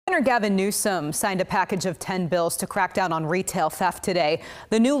Governor Gavin Newsom signed a package of 10 bills to crack down on retail theft today.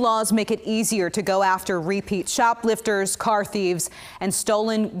 The new laws make it easier to go after repeat shoplifters, car thieves, and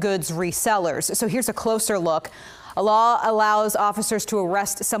stolen goods resellers. So here's a closer look. A law allows officers to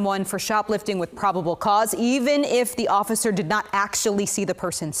arrest someone for shoplifting with probable cause, even if the officer did not actually see the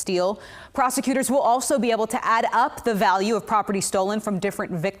person steal. Prosecutors will also be able to add up the value of property stolen from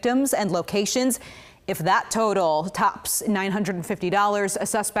different victims and locations. If that total tops $950, a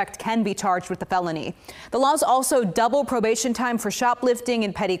suspect can be charged with a felony. The laws also double probation time for shoplifting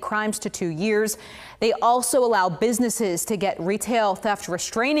and petty crimes to 2 years. They also allow businesses to get retail theft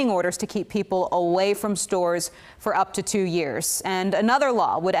restraining orders to keep people away from stores for up to 2 years. And another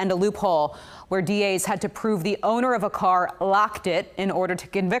law would end a loophole where DAs had to prove the owner of a car locked it in order to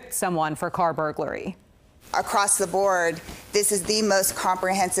convict someone for car burglary. Across the board, this is the most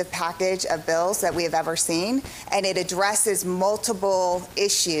comprehensive package of bills that we have ever seen, and it addresses multiple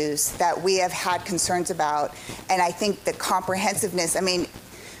issues that we have had concerns about. And I think the comprehensiveness,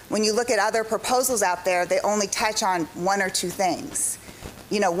 when you look at other proposals out there, they only touch on one or two things.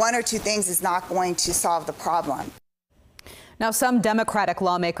 One or two things is not going to solve the problem. Now, some Democratic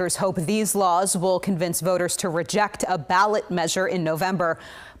lawmakers hope these laws will convince voters to reject a ballot measure in November.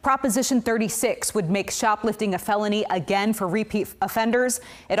 Proposition 36 would make shoplifting a felony again for repeat offenders.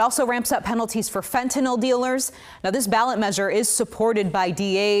 It also ramps up penalties for fentanyl dealers. Now, this ballot measure is supported by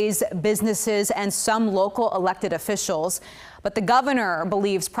DAs, businesses, and some local elected officials. But the governor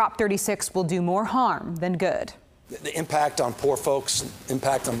believes Prop 36 will do more harm than good. The impact on poor folks,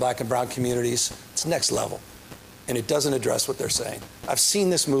 impact on black and brown communities, it's next level. And it doesn't address what they're saying. I've seen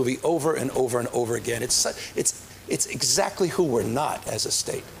this movie over and over and over again. It's exactly who we're not as a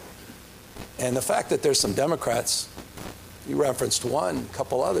state. And the fact that there's some Democrats, you referenced one, a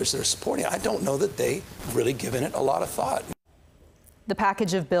couple others that are supporting it, I don't know that they've really given it a lot of thought. The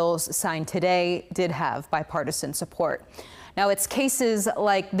package of bills signed today did have bipartisan support. Now, it's cases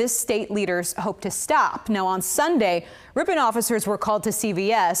like this state leaders hope to stop. Now, on Sunday, Ripon officers were called to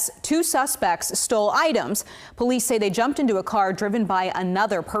CVS. 2 suspects stole items. Police say they jumped into a car driven by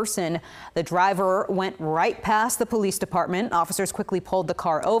another person. The driver went right past the police department. Officers quickly pulled the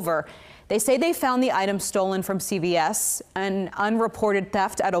car over. They say they found the items stolen from CVS, an unreported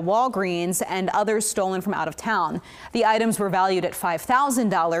theft at a Walgreens, and others stolen from out of town. The items were valued at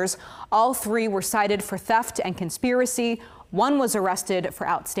 $5,000. All 3 were cited for theft and conspiracy. One was arrested for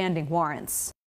outstanding warrants.